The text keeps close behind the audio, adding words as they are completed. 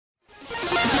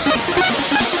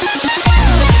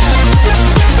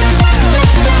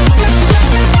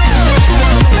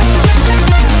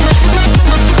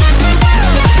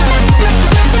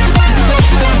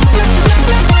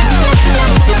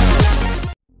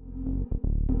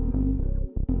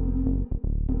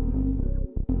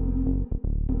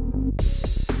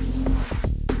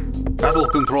Battle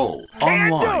control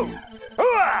online.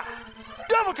 Hooah!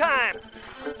 Double time!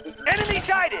 Enemy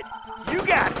sighted! You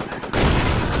got it!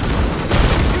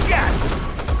 You got it!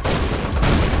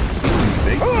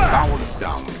 Base powered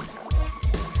down.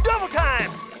 Double time!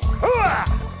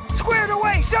 Hooah! Squared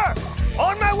away, sir!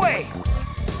 On my way!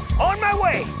 On my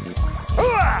way!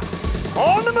 Hooah!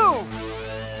 On the move!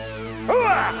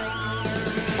 Hooah!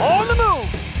 On the move!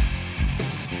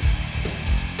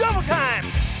 Double time!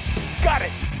 Got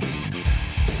it!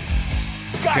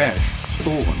 Got it! Cash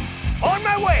stolen. On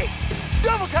my way!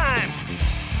 Double time!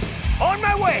 On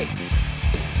my way!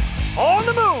 On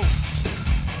the move!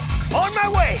 On my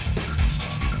way!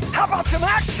 How about some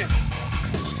action?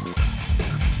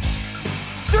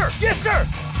 Sir! Yes, sir!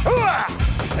 Hooah!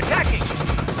 Attacking!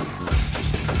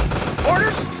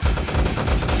 Orders?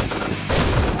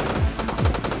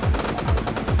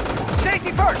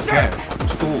 Safety first, sir! Cash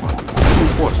stolen.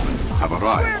 Reinforcements have Squared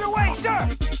arrived. away, sir!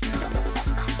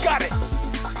 Got it!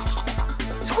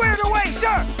 Squared away,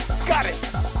 sir! Got it!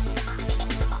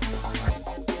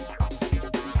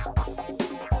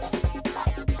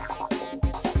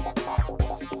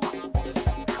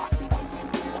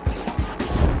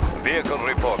 Vehicle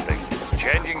reporting.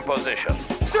 Changing position.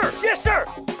 Sir! Yes, sir!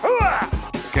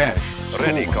 Hooah! Cash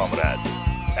Ready, stolen. comrade.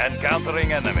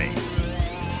 Encountering enemy.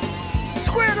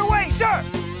 Squared away, sir!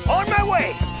 On my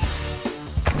way!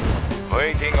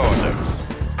 Waiting orders.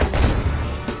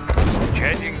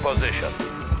 Changing position.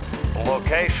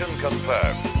 Location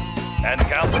confirmed.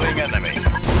 Encountering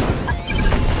enemy.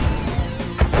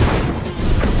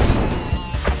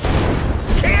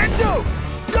 Can do!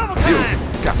 Double time!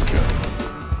 Building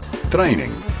captured.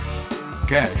 Training.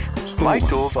 Cash My stolen.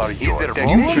 tools are New yours.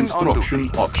 Technician on construction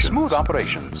duty. options. Smooth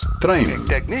operations. Training.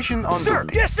 Technician on Sir,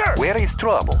 duty. yes, sir. Where is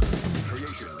trouble?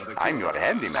 I'm your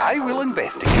handyman. I will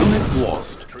investigate. Unit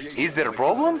lost. Is there a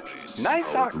problem?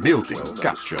 Nice art. Building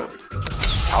captured.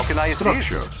 How can I assist?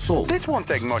 Structure sold. This won't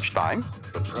take much time.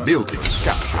 Building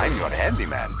captured. I'm your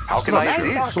handyman. How can I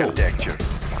Structure assist? sold. Architecture.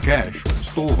 Cash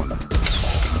stolen.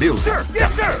 Building Sir!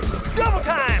 Yes, sir! captured. Double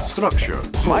time! Structure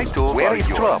My sold. tools Where are is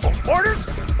yours. trouble? Orders?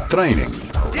 Training.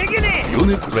 Digging in!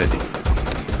 Unit ready.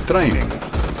 Training.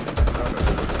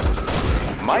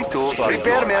 My tools are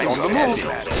Repairman yours. on the I'm your move.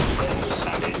 handyman.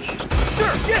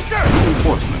 Sir! Yes, sir!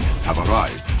 Reinforcements have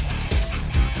arrived.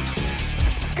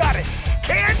 Got it!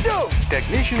 Can do!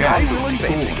 Technician, Cash I will stolen.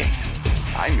 investigate.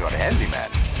 I'm your handyman.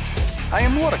 I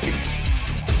am working.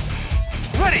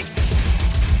 Ready!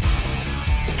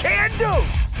 Can do!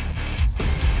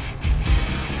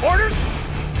 Orders?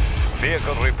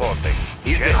 Vehicle reporting.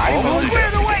 Is there Changing trouble?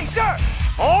 Squared position. away, sir!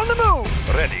 On the move!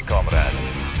 Ready, comrade.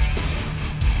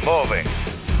 Moving.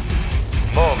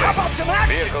 Moving. How about some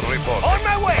action? Vehicle reporting. On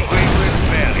my way! Quick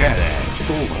repair there. Cash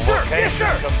stolen. Sir, yes,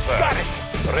 sir! Confirmed. Got it!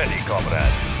 Ready,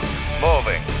 comrade.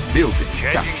 Moving. Building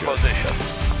Changing captured. position.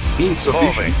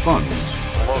 Insufficient Moving. funds.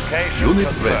 Location Unit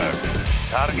confirmed.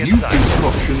 Target New sighted.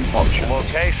 construction options.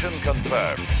 Location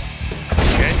confirmed.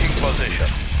 Changing position.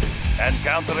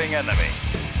 Encountering enemy.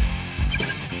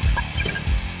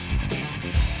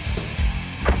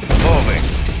 Moving.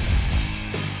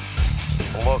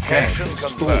 Location Cash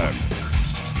confirmed.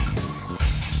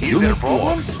 Unit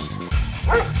problem? lost.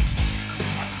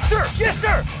 Sir! Yes,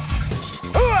 sir!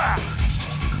 Hooah!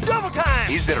 Double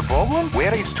time! Is there a problem?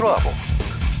 Where is trouble?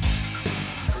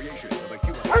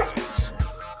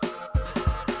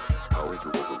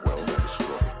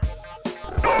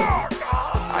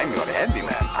 I'm your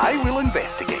handyman. I will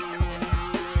investigate.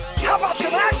 How about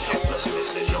some action?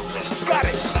 Got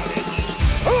it!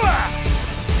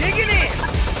 Hooah! Digging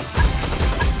in!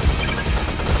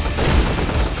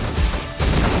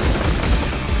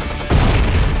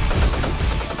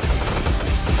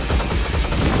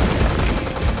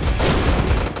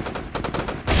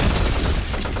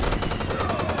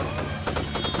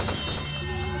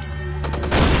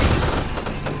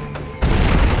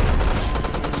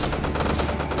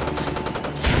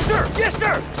 Sir! Yes,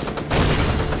 sir!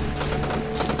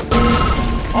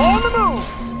 On the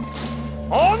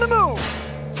move! On the move!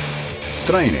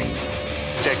 Training.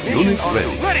 Technician Unit on ready.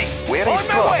 duty. Ready! Where On is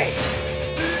my trouble? way!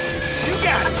 You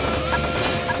got it!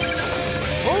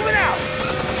 Moving out!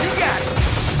 You got it!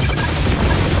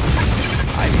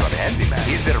 I'm your handyman.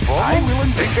 Is there a problem? I will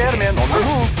investigate. Repairman on the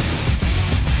move.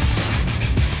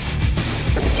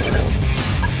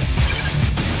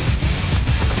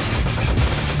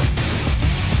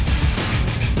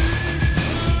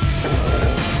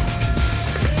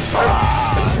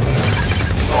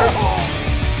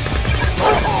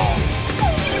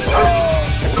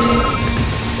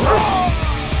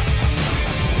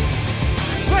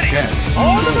 Ready! Cash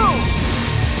On the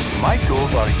move! My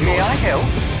tools are yours. May I help?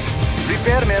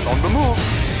 Repairman on the move.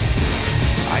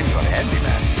 I'm your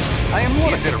handyman. I am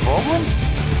working. Is there a problem?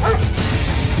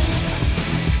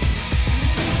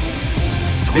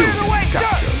 Clear the way,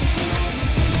 sir!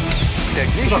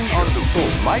 Technician on the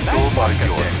move. My tools are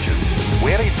yours.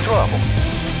 Where is trouble?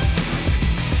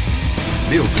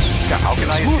 Building. How can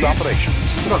I Smooth assist? operation.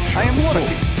 Structure. I am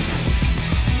working.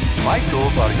 My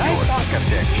tools are yours.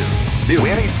 Architecture. Building.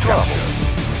 Where is trouble? Capture.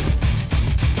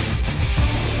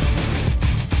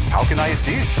 How can I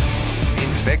assist?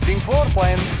 Inspecting floor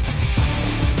plans.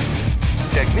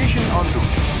 Technician on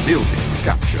duty. Building.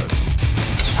 Captured.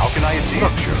 How can I assist?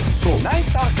 Structure. Sold.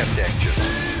 Nice architecture.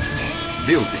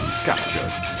 Building.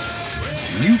 Captured.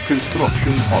 New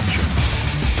construction options.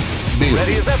 Ready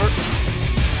Building. as ever.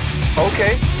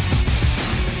 Okay.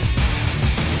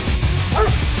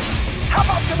 How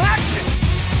about some action?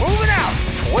 Moving out!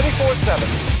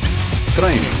 24/7.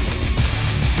 Training.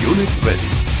 Unit ready.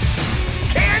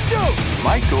 Can do!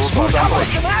 My tools are How about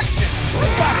operational. some action?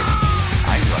 Got it!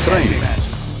 I'm your Training.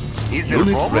 handyman. Is there a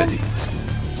Unit problem? ready.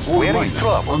 All Where is miners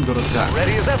trouble? under attack.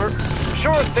 Ready as ever.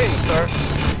 Sure thing, sir.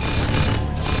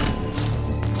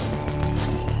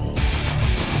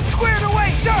 Squared away,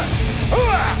 sir!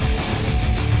 Hooah!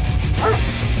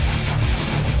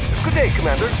 Good day,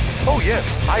 Commander. Oh, yes,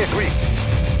 I agree.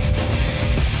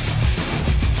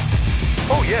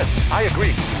 Oh, yes, I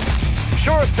agree.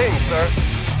 Sure thing, sir.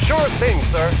 Sure thing,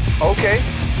 sir. Okay.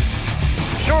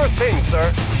 Sure thing,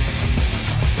 sir.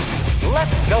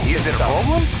 Let's dump this stuff. Is there a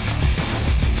problem?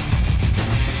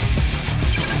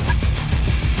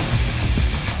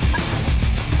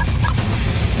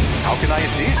 How can I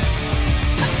assist?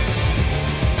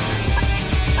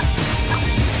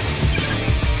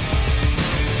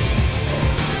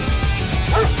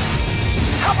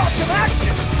 How about some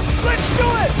action? Let's do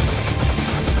it!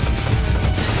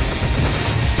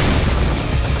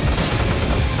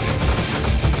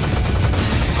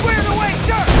 Squared away,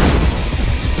 sir!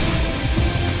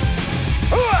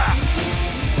 Hooah!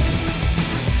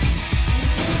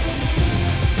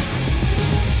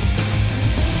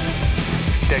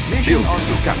 Technician Building. on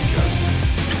the Captured.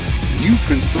 New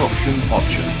construction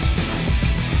options.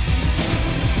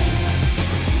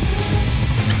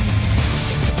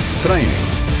 Training.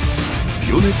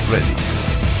 Unit ready.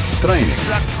 Training.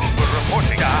 Black Trooper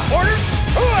reporting. Orders?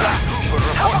 Hooah! Black Trooper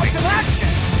How about reporting. some action?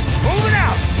 Moving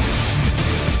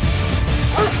out!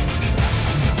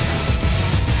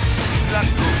 Black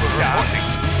Trooper reporting.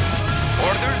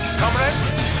 Orders, comrade?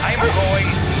 I'm going.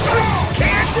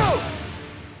 Can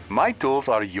do! My tools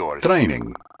are yours.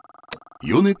 Training.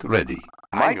 Unit ready.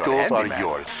 My tools are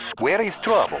yours. Where is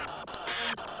trouble?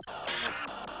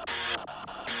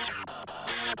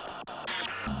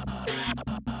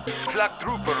 Black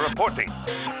Trooper reporting.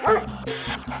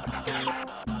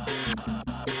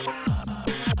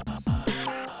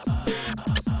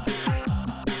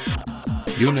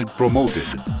 Unit promoted.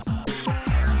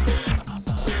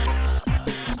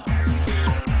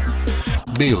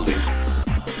 Building.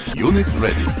 Unit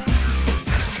ready.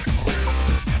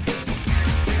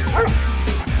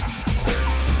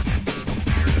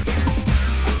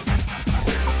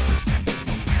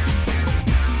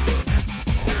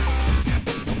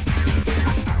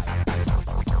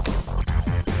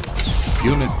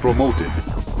 Unit promoted.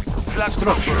 Black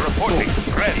Trooper reporting.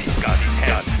 Ready. Gun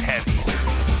heavy.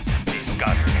 This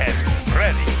gun heavy.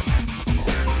 Ready.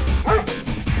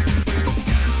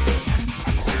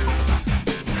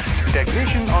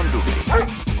 Technician on duty.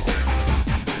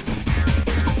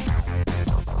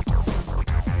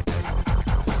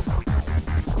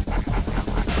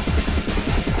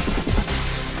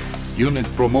 Unit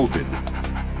promoted.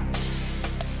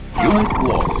 Unit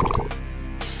lost.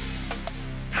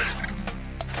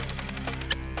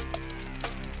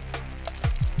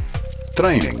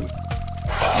 Training.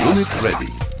 Unit ready.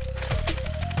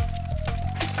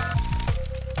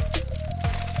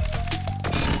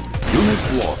 Unit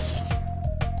lost.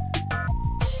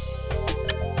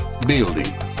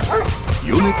 Building.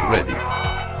 Unit ready.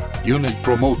 Unit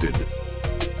promoted.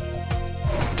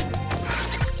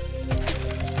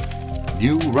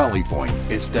 New rally point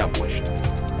established.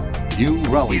 New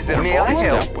rally Is there point may I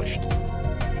help? established.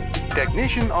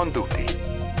 Technician on duty.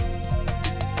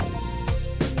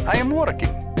 I am working.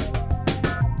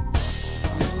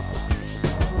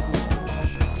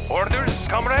 Orders,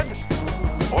 comrade?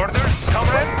 Orders,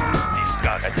 comrade? This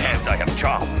gun has hands I have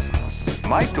chopped.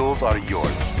 My tools are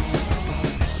yours.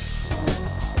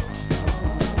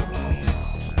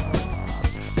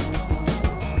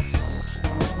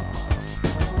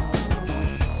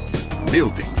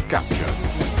 Building captured.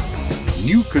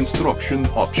 New construction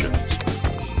options.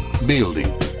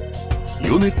 Building.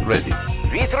 Unit ready.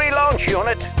 V3 launch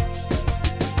unit.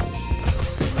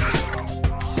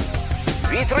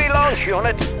 V3 launch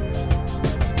unit.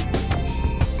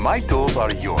 My tools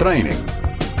are yours. Training.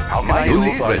 How my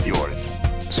tools are yours.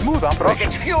 Smooth operation.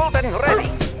 Rockets fueled and ready.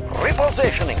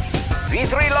 Repositioning.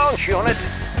 V3 launch unit.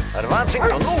 Advancing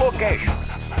to new location.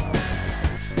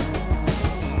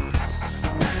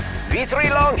 V3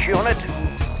 launch unit.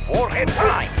 Warhead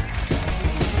prime.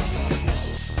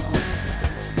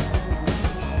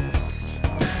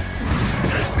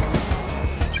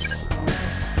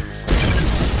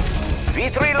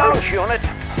 V3 launch unit.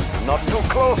 Not too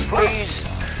close, please.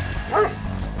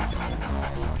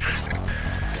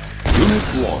 Unit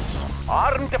lost.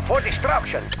 Armed for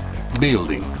destruction.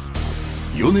 Building.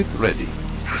 Unit ready.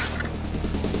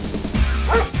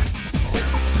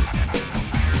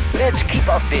 Let's keep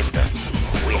our distance.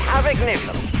 We have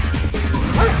ignition.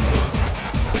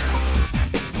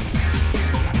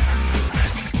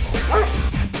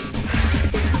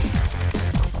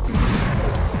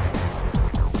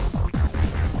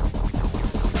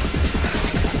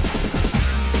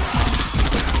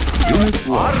 Unit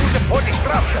lost. Armed for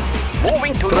destruction.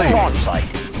 Moving to the Training. launch site.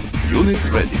 Unit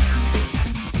ready.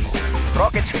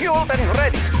 Rockets fueled and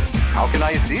ready. How can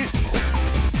I assist?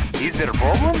 Is there a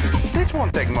problem? This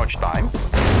won't take much time.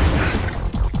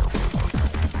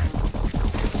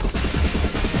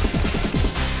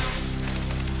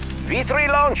 V3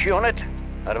 launch unit.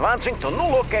 Advancing to new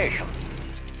location.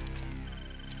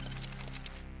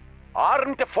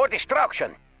 Armed for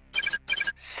destruction.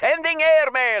 Sending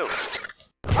airmail.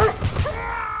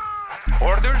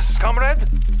 Orders, comrade?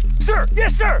 Sir,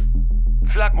 yes, sir.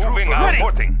 Flag moving out.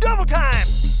 Reporting. Double time.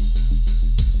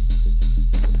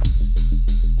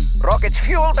 Rockets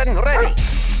fueled and ready.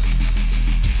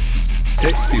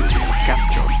 Textile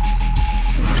captured.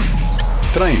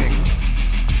 Training.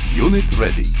 Unit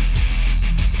ready.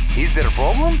 Is there a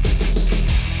problem?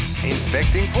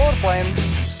 Inspecting floor plan.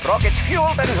 Rockets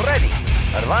fueled and ready.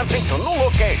 Advancing to new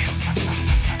location.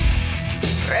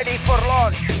 Ready for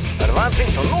launch. Advancing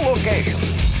to new location.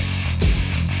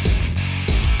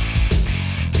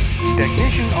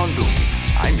 Technician on duty.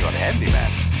 I'm your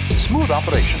handyman. Smooth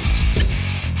operations.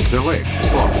 Select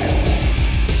launch.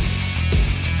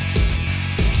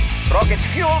 Rockets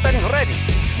fueled and ready.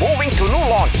 Moving to new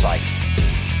launch site.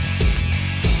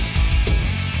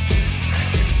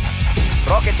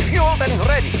 Rockets fueled and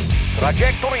ready.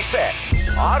 Trajectory set.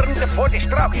 Armed for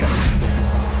destruction.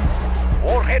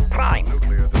 Warhead prime.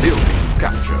 Building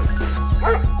captured.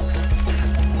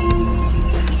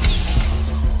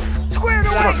 Squared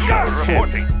away, sir!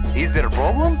 Reporting. Is there a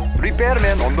problem?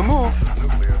 Repairman on the move.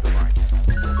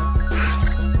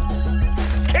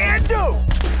 Can do!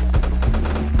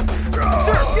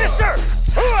 Sir, yes, sir!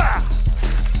 Hooah!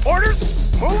 Orders,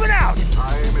 moving out!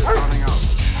 Time is running out.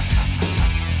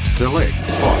 Select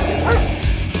launch.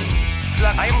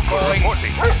 I'm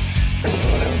reporting.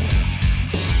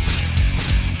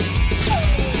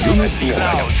 Unit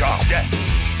Now, lost. job. Yes.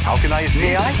 How can I assist?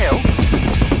 May I help?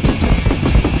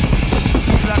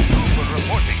 Flag trooper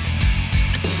reporting.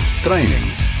 Training.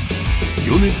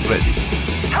 Unit ready.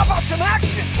 How about some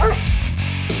action?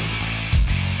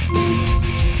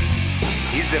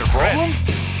 Is there a problem?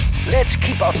 Let's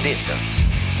keep our distance.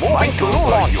 Moving to new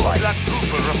launch site. Flag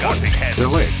trooper reporting.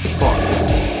 Select launch.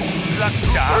 Flag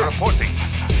trooper reporting.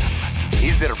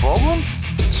 Is there a problem?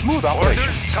 Smooth operation.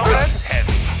 Orders, comrade.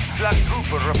 Heavy. Flag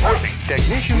trooper reporting.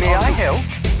 Technician, may I help?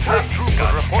 Flag trooper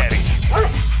reporting.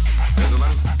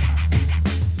 Gentlemen,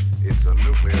 it's a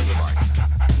nuclear device.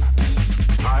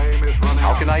 Time is running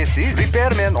How out. can I assist?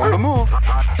 Repairman on the move.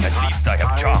 At least I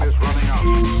have a Time is job. running out.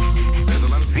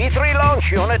 Gentlemen, V3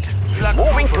 launch unit. Flag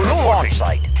Moving to trooper new launch reporting.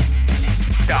 site.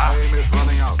 Da. time is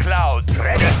running out. Cloud.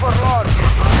 Ready for launch.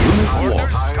 Unit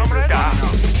Orders, lost. comrade. Da. Running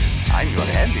out. I'm your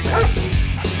handyman.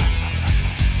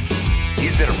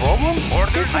 Is there a problem?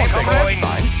 Orders, I'm going.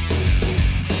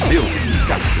 Building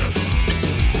captured.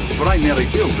 Primary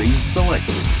building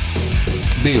selected.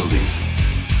 Building.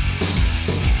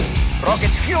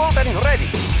 Rockets fueled and ready.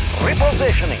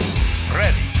 Repositioning.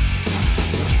 Ready.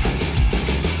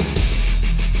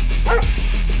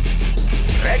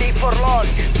 Ready for launch.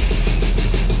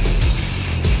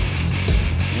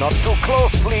 Not too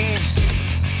close, please.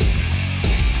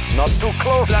 Not too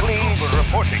close, Flag please. trooper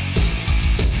reporting.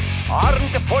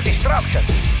 Armed for destruction.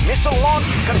 Missile launch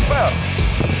confirmed.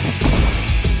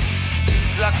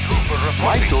 Flag trooper reporting.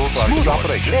 My tools are Smooth yours.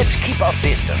 operation. Let's keep our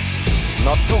distance.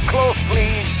 Not too close,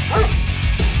 please.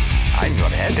 I'm your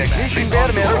handyman. Technician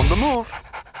Bearman on the move.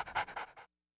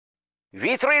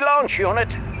 V3 launch unit.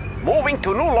 Moving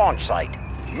to new launch site.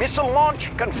 Missile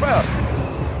launch confirmed.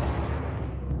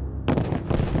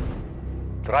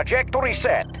 Trajectory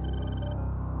set.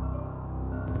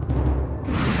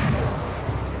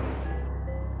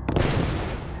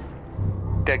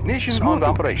 Technician on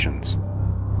operations.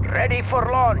 Ready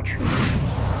for launch.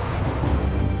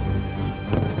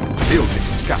 Building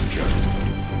captured.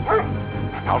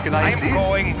 How can I assist?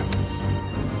 going.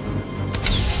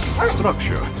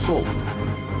 Structure sold.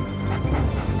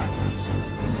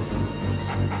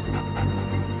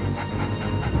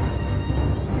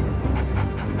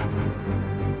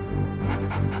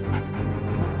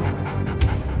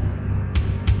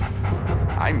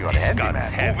 I'm your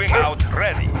handyman. Moving out,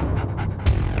 ready.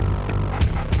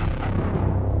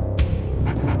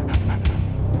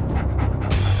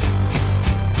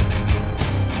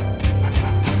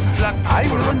 I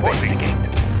will investigate.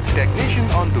 Technician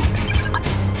on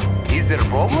duty. Is there a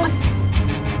problem?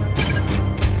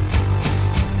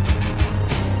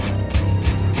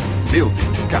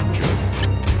 Building captured.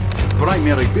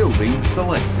 Primary building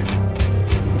selected.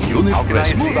 Unit How can I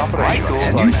ready. smooth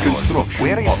operation? New construction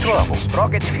We're in trouble. options.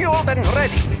 Rockets fueled and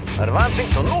ready. Advancing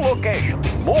to new location.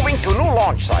 Moving to new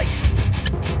launch site.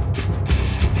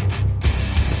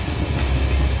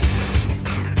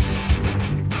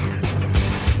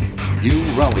 New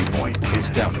rally point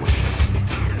established.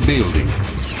 Building.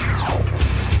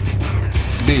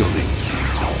 Building.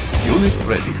 Unit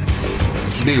ready.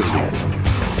 Building.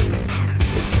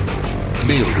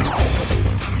 Building.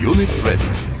 Unit ready.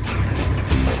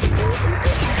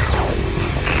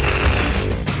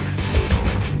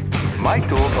 My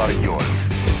tools are yours.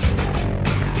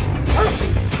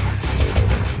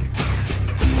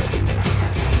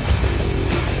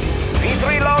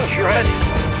 V3 launch, you ready?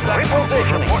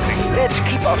 Repositioning. Let's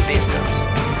keep our distance.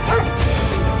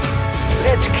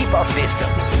 Let's keep our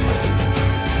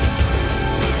distance.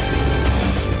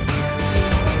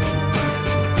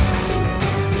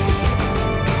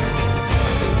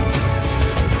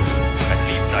 At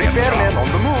least I am Repairman on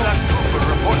the move. Trooper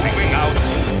reporting out.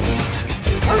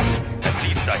 At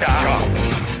least I am sharp.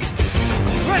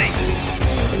 Ready.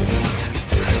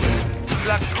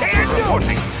 Black Trooper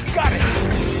reporting. Got it.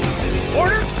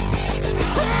 Order.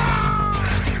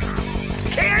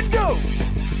 Can do.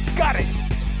 Got it.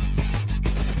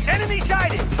 Enemy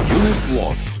sighted. Unit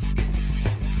lost.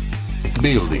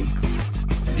 Building.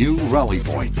 New rally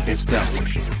point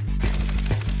established.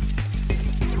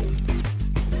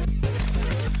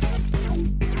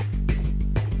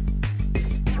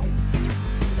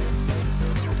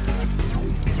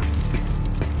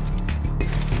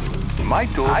 My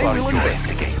tools I are will yours.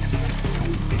 investigate.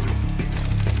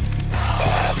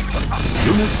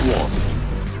 Unit lost.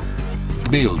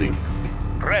 Building.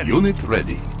 Ready. Unit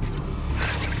ready.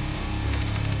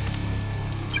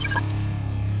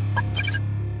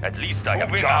 At least I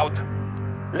am out.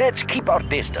 Let's keep our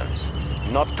distance.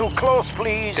 Not too close,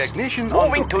 please. Technician on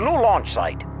Moving to duty. new launch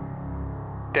site.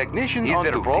 Technician Is on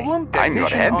there a duty. problem? I'm your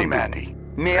Technician on handyman. duty.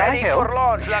 May I Ready help? for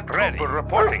launch. Black Trooper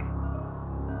reporting.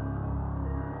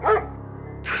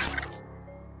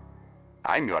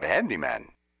 I'm your handyman.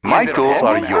 My tools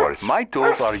are yours. My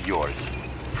tools are yours.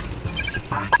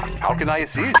 How can I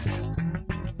assist?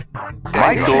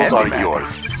 My tools are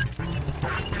yours.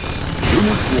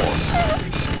 Unit lost.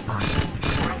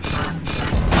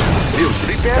 Building.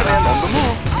 Repairman on the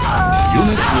move.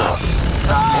 Unit lost.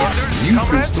 New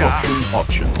construction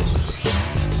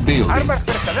options. Building. Armored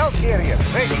personnel carrier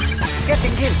ready.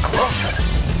 Getting in closer.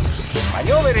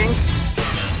 Maneuvering.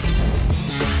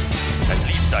 At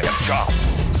least I am sharp.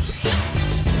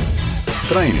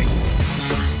 Training.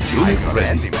 Unit I'm your ready.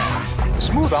 handyman.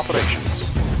 Smooth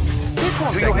operations.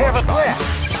 Do you have a plan?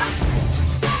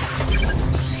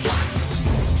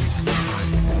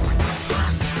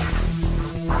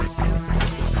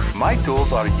 My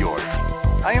tools are yours.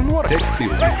 I am working. Tech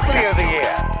building. Let's clear the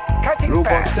air. Cutting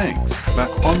Robot path. tanks back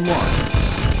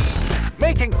online.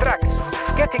 Making tracks.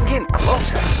 Getting in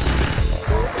closer.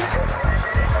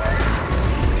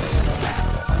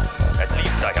 At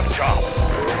least I am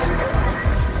sharp.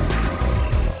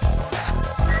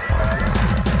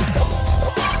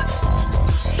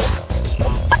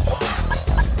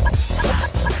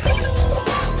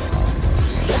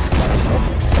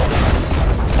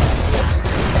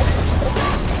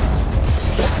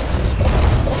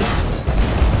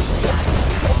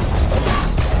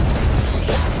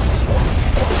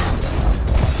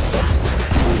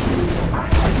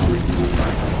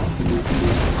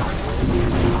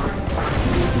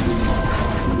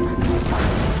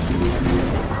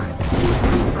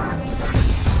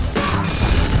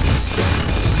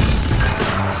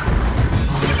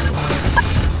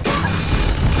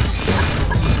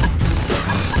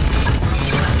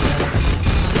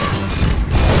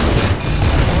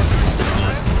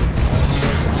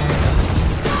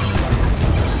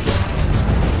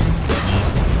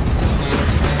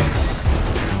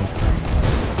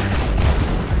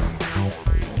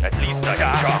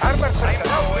 Armor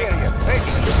personnel area.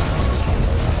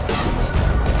 Ready.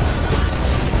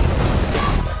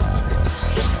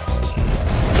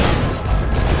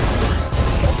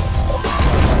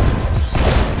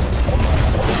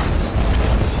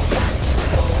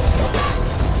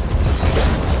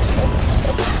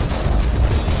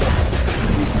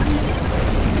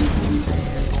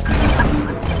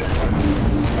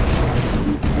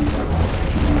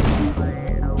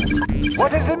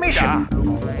 What is the mission?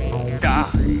 Da.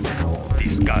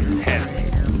 This gun is heavy.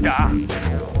 Da.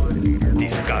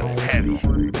 This gun is heavy.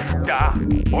 Da.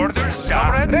 Orders,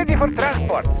 comrade? Ready for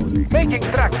transport. Making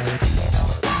tracks.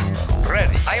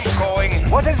 Ready. I am going.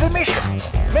 What is the mission?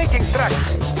 Making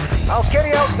tracks. I'll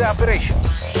carry out the operation.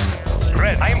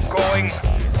 Ready. I am going.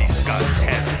 This gun is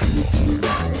heavy.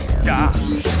 Da.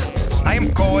 I am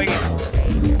going.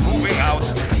 Moving out.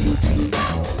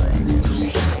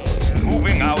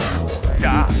 Moving out.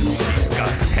 Da. This gun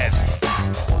is heavy.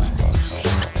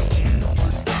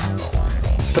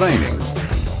 Training.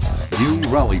 New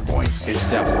rally point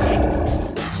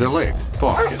established. Select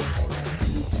target.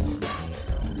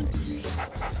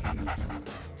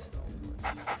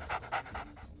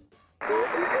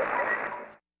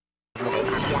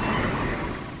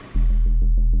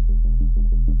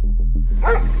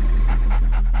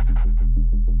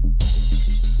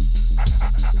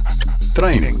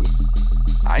 Training.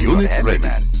 Unit ready.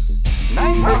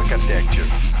 Nice architecture.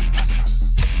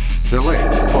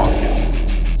 Select target.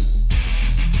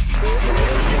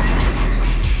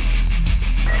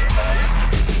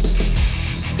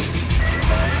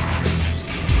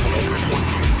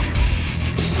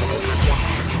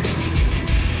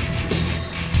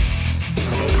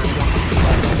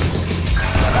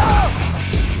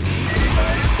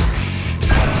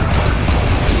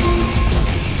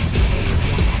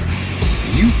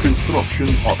 New construction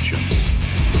options.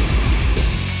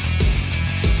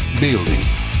 Building.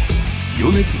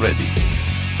 Unit ready.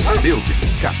 Building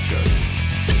captured.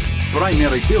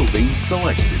 Primary building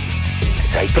selected.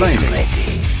 Training.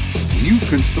 Ready. New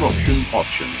construction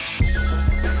options.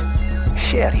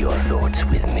 Share your thoughts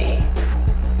with me.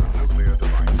 Nuclear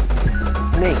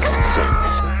device. Makes sense.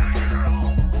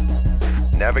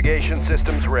 Navigation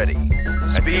systems ready.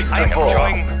 Speed I am to full.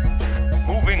 going.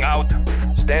 Moving out.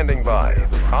 Standing by.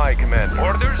 Aye, Commander.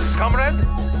 Orders, comrade?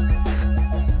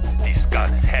 This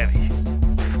gun is heavy.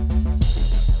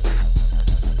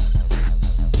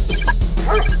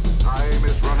 Time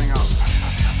is running out.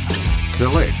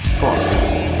 Select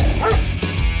target.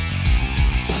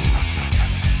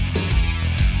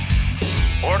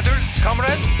 Orders,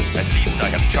 comrade? At least I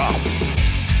have job.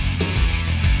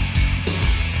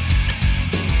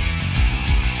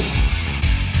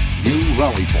 New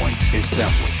rally point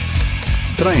established.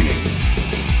 Training.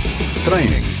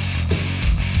 Training.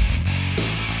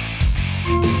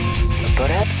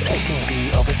 Perhaps I can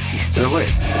be of assistance.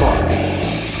 Select target.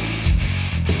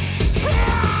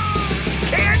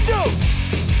 Can do!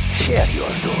 Share your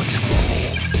thoughts with me.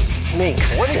 Makes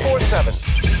sense. 24/7.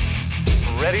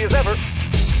 Ready as ever.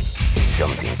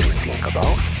 Something to think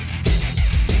about.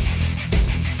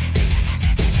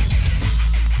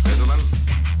 Gentlemen,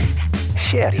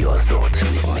 Share your thoughts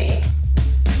with me.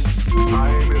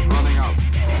 time is running out.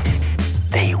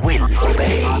 They will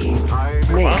obey. Time is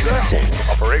Makes running out. sense.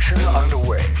 Operation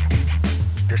underway.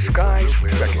 Disguise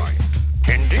Nuclear ready. device.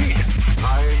 Indeed.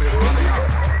 Time is running out.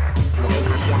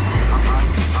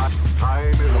 Time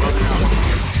is running out.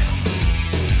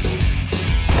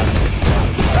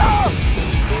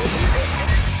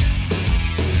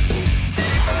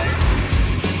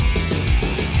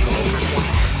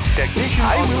 Technician,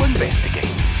 I will investigate.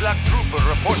 Black trooper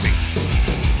reporting.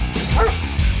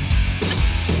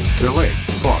 Select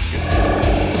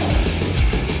target.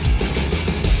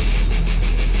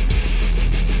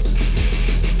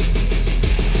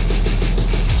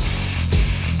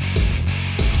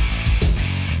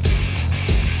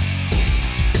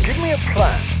 Give me a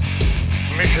plan.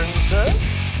 Mission, sir?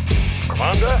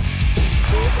 Commander?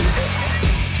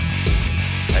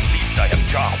 At least I have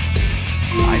job.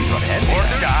 I'm your handyman.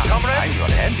 Orders, comrade? I'm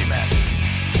your handyman.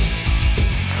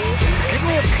 Give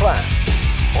me a plan.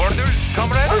 Orders,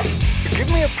 comrade? Give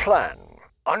me a plan.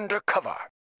 Undercover.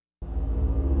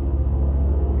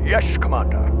 Yes,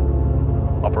 Commander.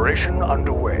 Operation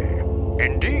underway.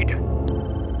 Indeed.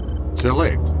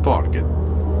 Select target.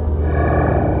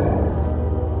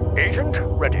 Agent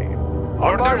ready.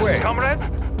 On my Orders, way. comrade?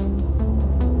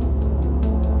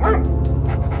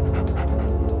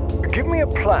 Give me a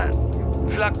plan.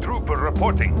 Flag trooper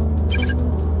reporting.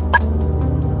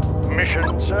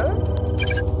 Mission, sir?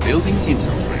 Building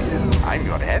infiltrated. I'm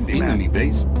your handyman. Enemy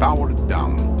base powered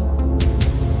down.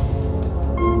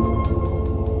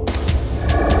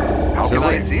 How can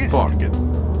I Select assist? target.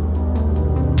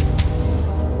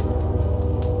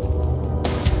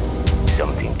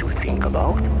 Something to think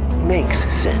about? Makes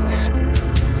sense.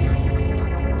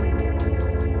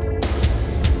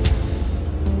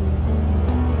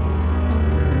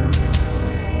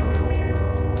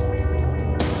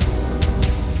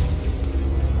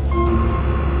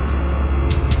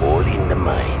 All in the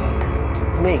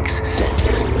mind. Makes sense.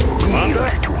 Commander?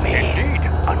 Clear to me. Indeed.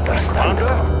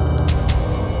 Understandable.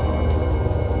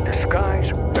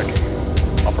 Disguise ready.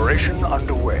 Operation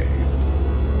underway.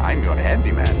 I'm your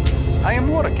handyman. I am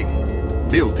working.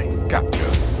 Building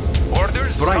captured.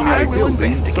 Orders. Primary I will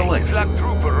building investigate. selected. Flag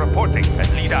trooper reporting. At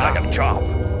least I have job.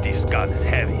 This gun is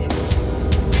heavy.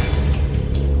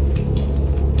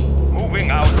 Moving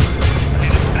out. A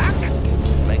little back.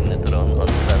 Magnetron on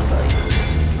standby.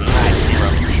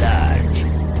 Maximum charge.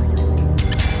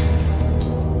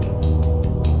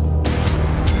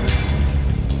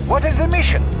 What is the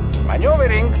mission?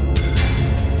 Maneuvering.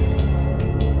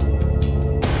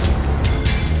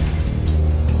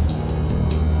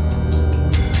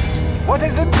 What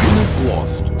is the Unit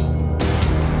lost.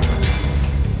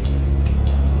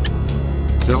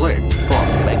 Select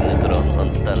target. Magnetron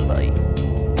on standby.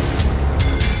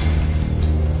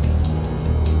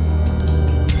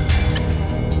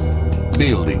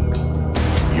 Building.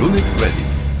 Unit ready.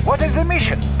 What is the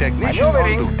mission? Technician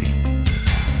on duty.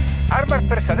 Armored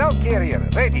personnel carrier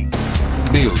ready.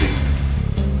 Building.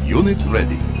 Unit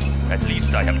ready. At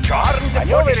least I have charmed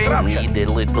for destruction. Need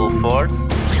a little force?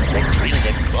 Let's bring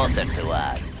them closer to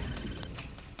us.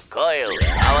 Coil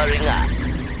powering up.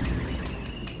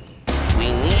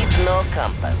 We need no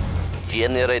compass.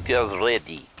 Generators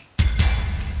ready.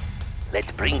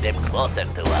 Let's bring them closer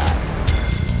to us.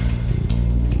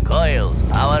 Coils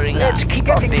powering up. Let's keep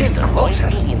getting in closer.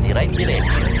 Point me in the right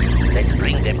direction. Let's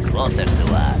bring them closer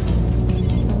to us.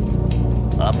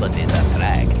 Opposite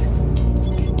attract.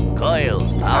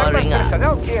 Coils powering up.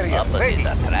 Personnel carrier Opposite ready.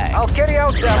 attract. I'll carry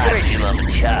out the operation.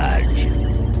 Maximum charge.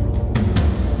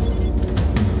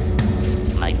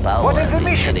 My power What is the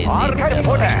mission? ready. Ready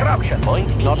for destruction.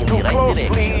 Point me Not in too the right close,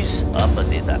 direction. please.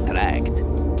 Opposite attract.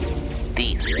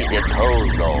 This is a toll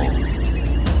zone.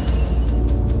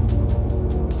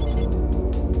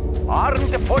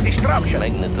 Armed for destruction.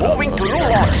 Magnetron Moving to on new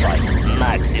launch standby. site.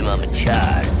 Maximum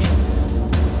charge.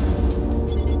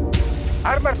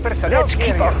 Armored personnel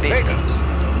carrier ready.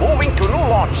 Moving to new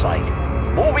launch site.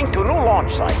 Moving to new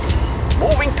launch site.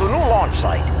 Moving to new launch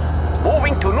site.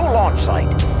 Moving to new launch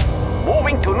site.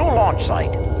 Moving to new launch site.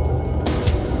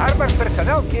 Armored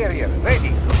personnel carrier ready.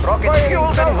 Rocket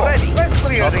fuels and ready. Let's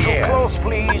clear the air. Close,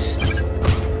 please.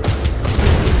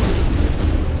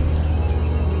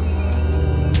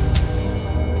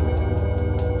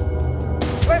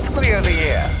 Let's clear the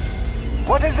air.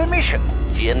 What is the mission?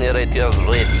 Generators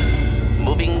ready.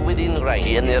 Moving within range.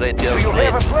 Do Generators you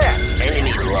have a ready. plan?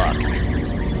 Enemy blocked.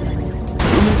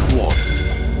 Unit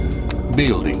lost.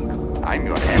 Building. I'm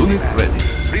your Unit ready.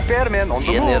 Repairman on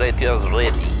the move. Generators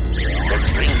ready.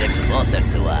 Let's bring them closer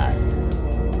to us.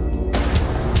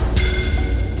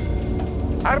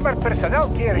 Armored personnel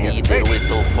carrier Need a ready.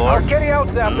 little I'll force? carry out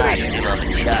the operation.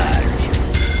 Maximum charge.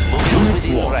 Moving Unit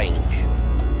within lost. range.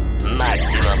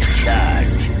 Maximum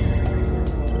charge.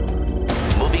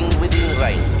 Moving within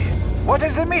range. What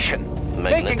is the mission? Taking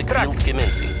Magnetic track. field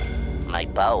commencing. My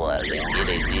power is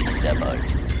irresistible.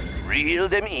 Reel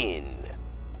them in.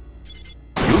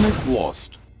 Unit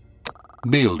lost.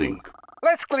 Building.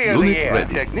 Let's clear Unit the air.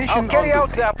 ready. Technician I'll carry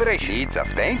out the operation. Needs a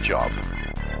paint job.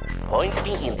 Point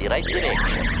me in the right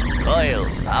direction.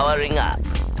 Coils powering up.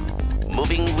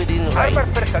 Moving within range.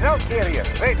 Armored personnel carrier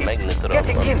ready. Magnetron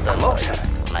Getting on in standby. closer.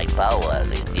 My power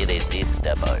is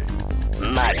irresistible.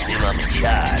 Maximum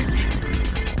charge.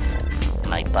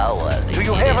 My power is Do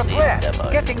you have a plan?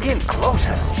 irresistible. Getting in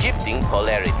closer. Shifting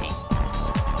polarity.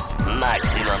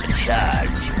 Maximum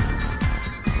charge.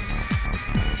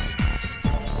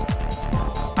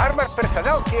 Armored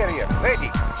personnel carrier ready.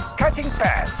 Cutting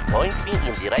path. Point me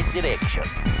in the right direction.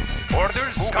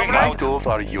 Orders My coming. tools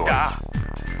are yours.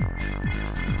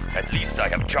 At least I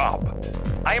have job.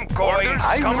 I am going.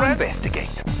 I will investigate.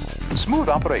 Smooth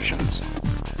operations.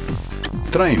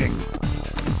 Training.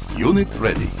 Unit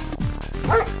ready.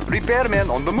 Repairman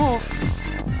on the move.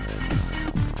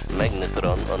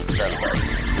 Magnetron on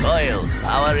standby. Coils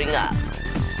powering up.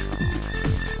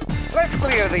 Let's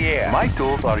clear the air. My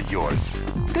tools are yours.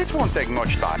 This won't take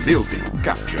much time. Building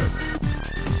captured.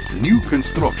 New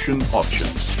construction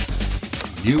options.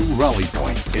 New rally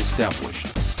point established.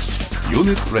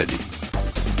 Unit ready.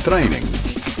 Training.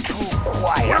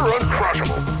 We're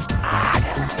uncrushable.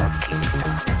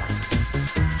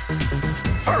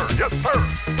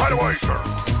 Right away, sir.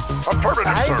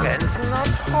 Affirmative, sir. Ivan's not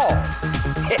home.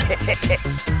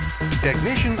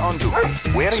 Technician on duty.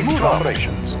 Where is smooth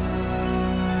operations?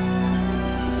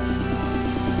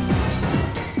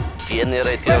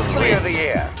 Generator Let's clear ready. the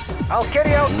air. I'll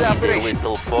carry out the Need a operation.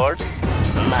 little force.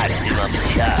 Maximum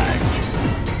charge.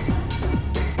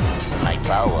 My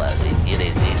power is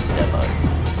irresistible.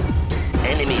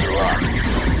 Enemy lost.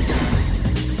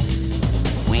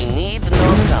 We need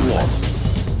no combat.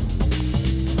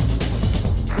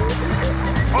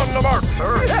 On the mark,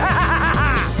 sir.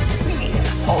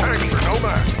 Tanks are no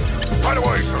match. Right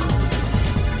away, sir.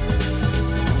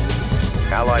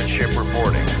 Allied ship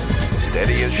reporting.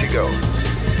 Steady as she goes.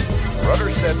 Rudder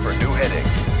set for new heading.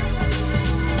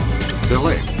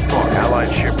 Select.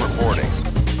 Allied ship reporting.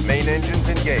 Main engines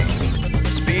engaged.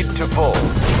 Speed to full.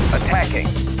 Attacking.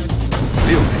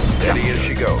 Building. Steady as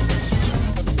she goes.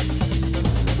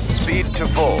 Speed to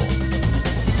full.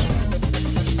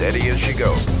 Steady as she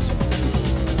goes.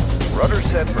 Rudder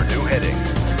set for new heading.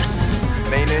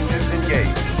 Main engines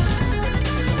engaged.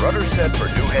 Rudder set for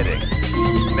new heading.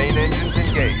 Main engines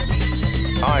engaged.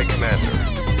 Aye, Commander.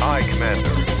 Aye,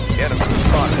 Commander. Enemy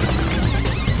spotted.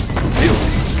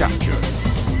 Building captured.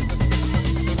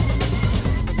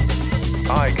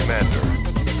 Aye, Commander.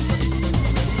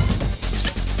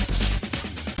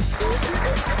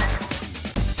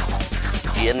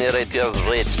 Generators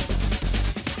ready.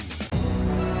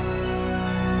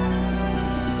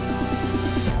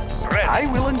 I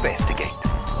will investigate.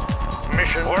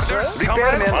 Mission order.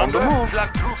 Repairmen on the move.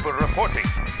 Flag trooper reporting.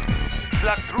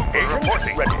 Flag trooper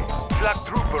reporting. Flag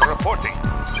trooper reporting.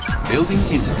 Building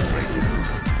integrated.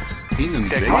 Enemy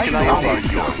Technician base on are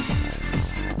duty.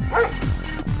 yours.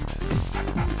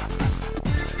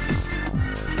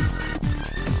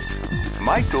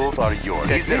 My tools are yours.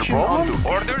 Technician on duty.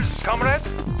 Orders, comrade?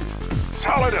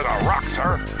 Solid as a rock,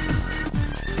 sir.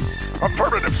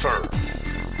 Affirmative, sir.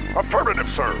 Affirmative,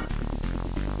 sir.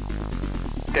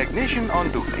 Technician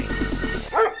on duty.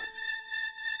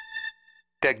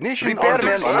 Technician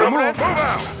Orders, repairmen on the comrade? move. Move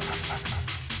out.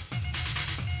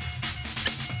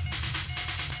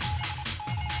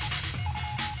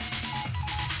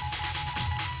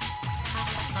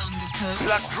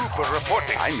 Flag trooper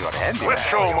reporting. I'm your handy. Let's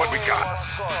show them what we got.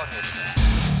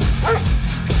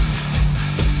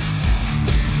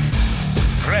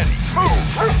 Ready.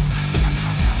 Move.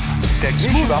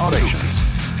 Technician operations.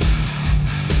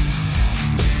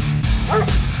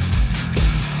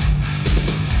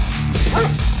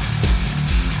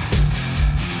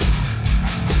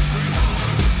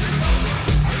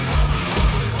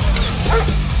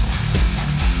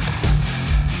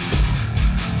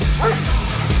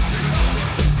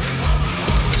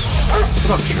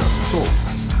 Structure sold.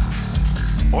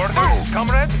 Orders,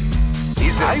 comrade?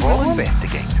 Is there I a will problem?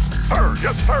 investigate. Sir,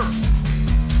 yes, sir.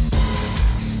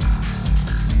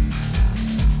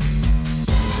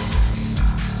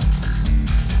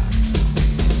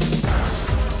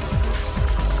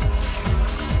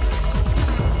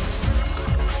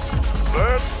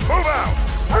 Let's move out.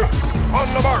 On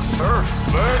the mark, sir.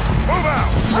 Let's move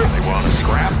out. They want to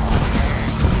scrap?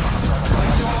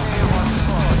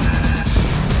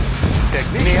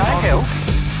 Technician May I on help?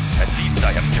 duty. At least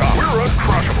I have charge. We're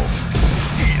uncrushable.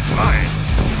 He's mine.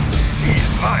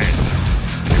 He's mine.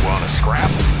 They want to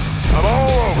scrap? I'm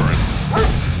all over it.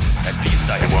 At least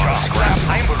I have They want to charge. scrap?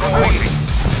 I'm reporting.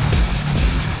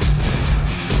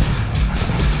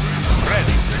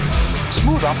 Ready.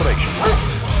 Smooth operation.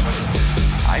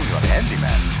 I'm your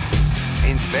handyman.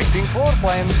 Inspecting floor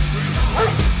plans.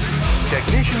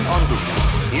 Technician on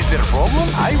duty. Is there a problem?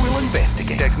 I will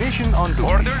investigate. Technician on duty.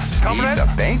 Orders, comrade?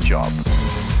 Needs a paint job.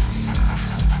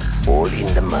 All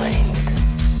in the mind.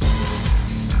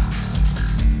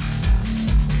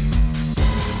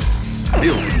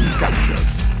 Building captured.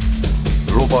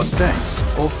 Robot tanks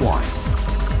offline.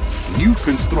 New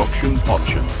construction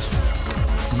options.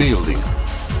 Building.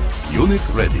 Unit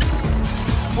ready.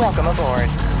 Welcome aboard.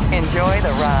 Enjoy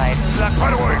the ride. Flag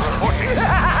Right away, trooper sir. reporting.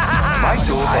 My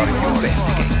tools I are will yours.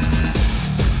 investigate.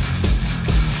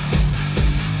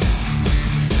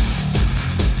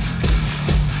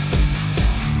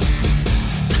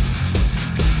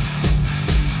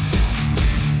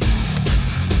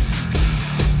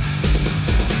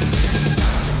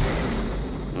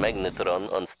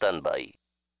 Magnetron on standby.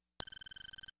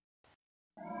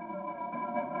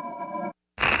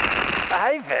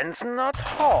 Ivan's not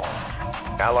home.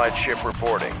 Allied ship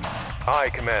reporting. Aye,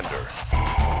 Commander.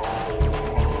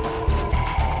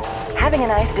 Having a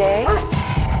nice day?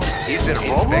 Is there a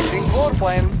problem? Inspecting floor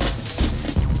plan.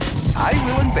 I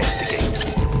will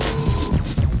investigate.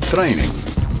 Training.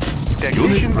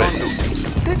 Technician on duty.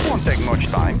 This won't take much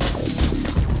time.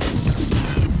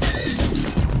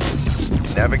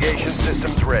 Navigation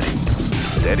system's ready.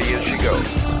 Steady as she goes.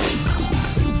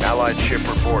 Allied ship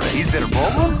reporting. Is there a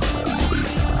problem?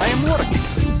 I am working.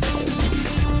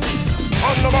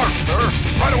 On the mark, sir.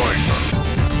 Right away, sir.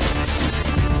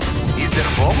 Is there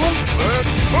a problem? Let's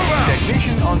move out.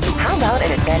 Technician on duty. How about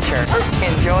an adventure?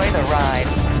 Enjoy the ride.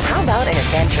 How about an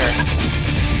adventure?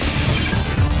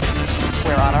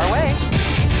 We're on our way.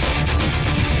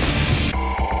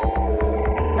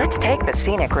 Let's take the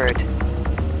scenic route.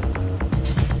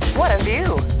 What a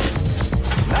view!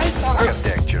 Nice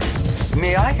architecture.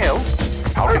 May I help?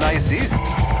 How can I assist?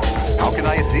 How can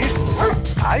I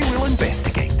assist? I will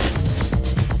investigate.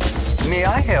 May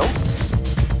I help?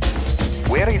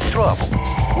 Where is trouble?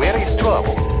 Where is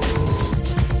trouble?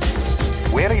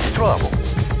 Where is trouble?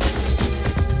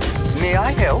 May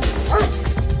I help?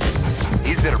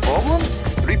 Is there a problem?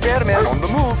 Repairman on the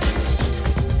move.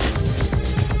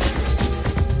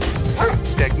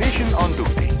 Technician on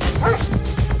duty.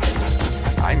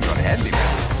 I'm your handyman.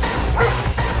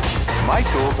 My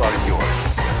tools are yours.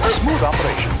 Smooth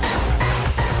operation.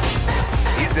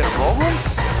 Is there a problem?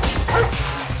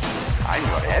 I'm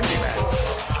your handyman.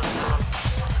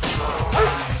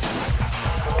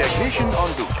 Technician on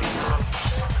duty.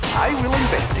 I will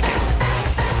investigate.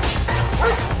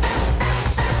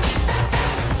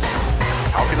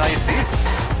 How can I assist?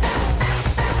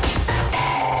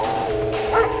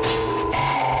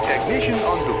 Technician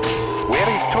on duty. Where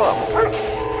is trouble?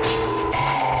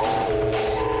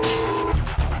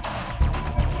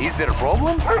 Is there a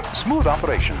problem? Smooth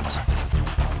operations.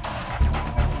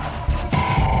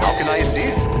 How can I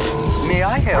assist? May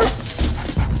I help?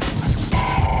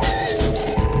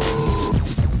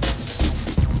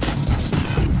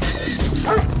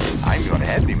 I'm your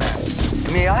handyman.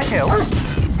 May I help?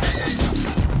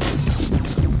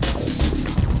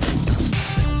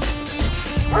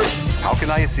 How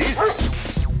can I assist?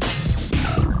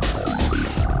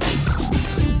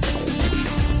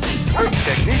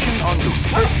 Technician on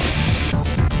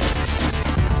duty.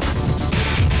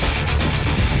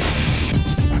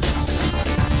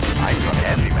 I'm your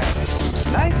handyman.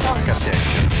 Nice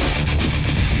architecture.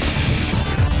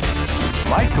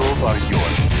 My tools are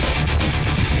yours.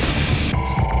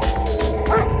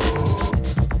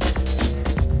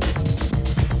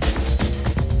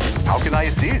 How can I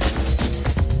assist?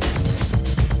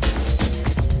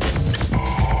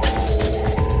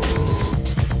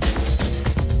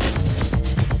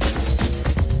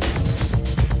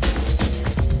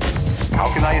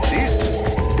 How can I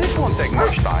assist? This won't take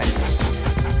much time.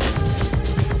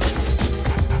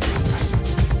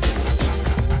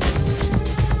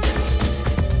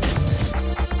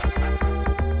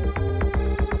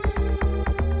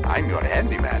 I'm your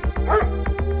handyman.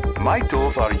 My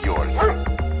tools are yours.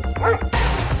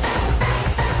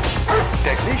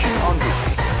 Technician on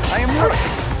duty. I am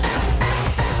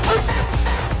working.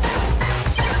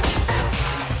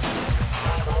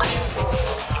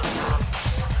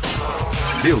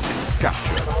 Building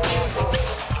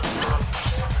captured.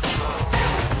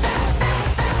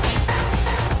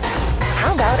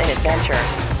 How about an adventure?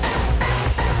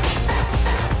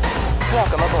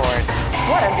 Welcome aboard.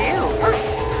 What a view!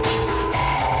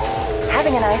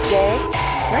 Having a nice day?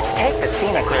 Let's take the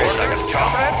scenic route.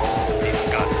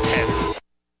 He's got 10.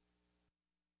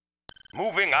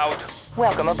 Moving out.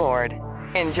 Welcome aboard.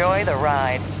 Enjoy the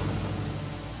ride.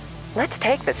 Let's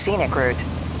take the scenic route.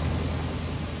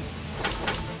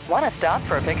 Want to stop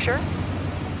for a picture?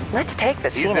 Let's take the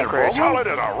scenic route. Solid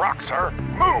as a rock, sir.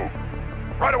 Move.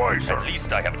 Right away, sir. At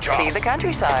least I have a job. See the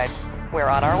countryside. We're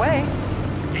on our way.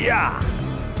 Yeah.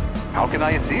 How can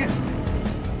I assist?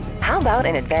 How about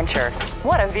an adventure?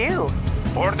 What a view!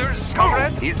 Orders,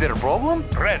 comrade. Is there a problem?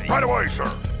 Ready. Right away, sir.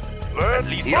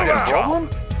 Let's Is there a problem?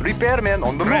 Repairman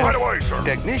on the move. Right away, sir.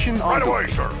 Technician on Right away,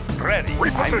 duty. sir. Ready. I'm your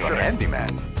Repositioning. handyman.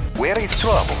 Where is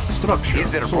trouble? Structure.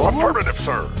 Is there a problem? Affirmative,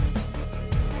 sir.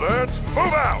 Let's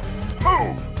move out.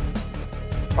 Move.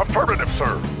 Affirmative,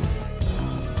 sir.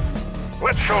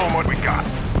 Let's show them what we got.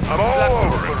 I'm all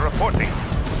over it. Reporting.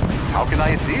 How can I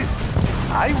assist?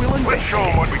 I will Let's show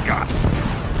them investigate. what we got.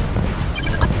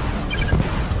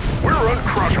 We're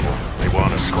uncrushable. They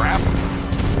want to scrap?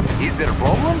 Is there a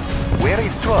problem? Where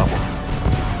is trouble?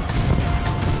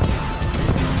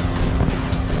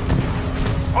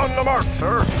 On the mark,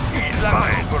 sir. He's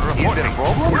mine. Is there a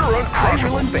problem? We're I will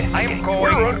uncrushable. investigate. I'm going.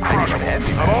 We're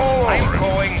uncrushable. I'm all over it.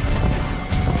 going.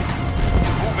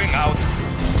 Moving out.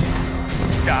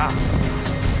 Yeah.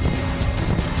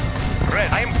 Red,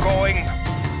 I'm going.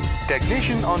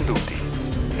 Technician on duty.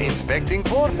 Inspecting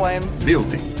floor plan.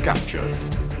 Building captured.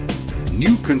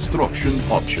 New construction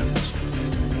options.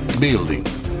 Building.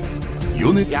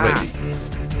 Unit ready.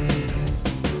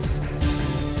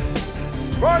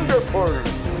 Wonderful.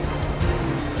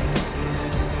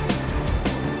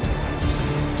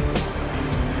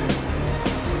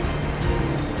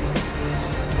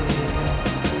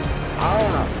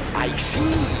 I see.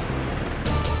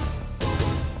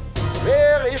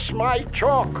 Where is my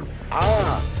chalk?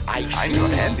 I see. I'm your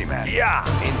handyman. Yeah.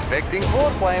 Inspecting floor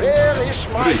plan. Where is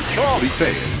my Bridge chalk?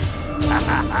 repaired.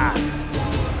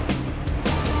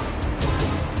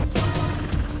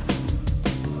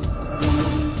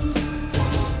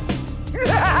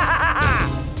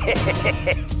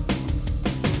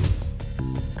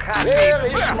 Where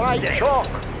is my chalk?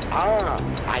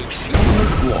 I see.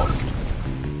 Unit lost.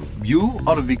 You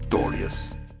are victorious.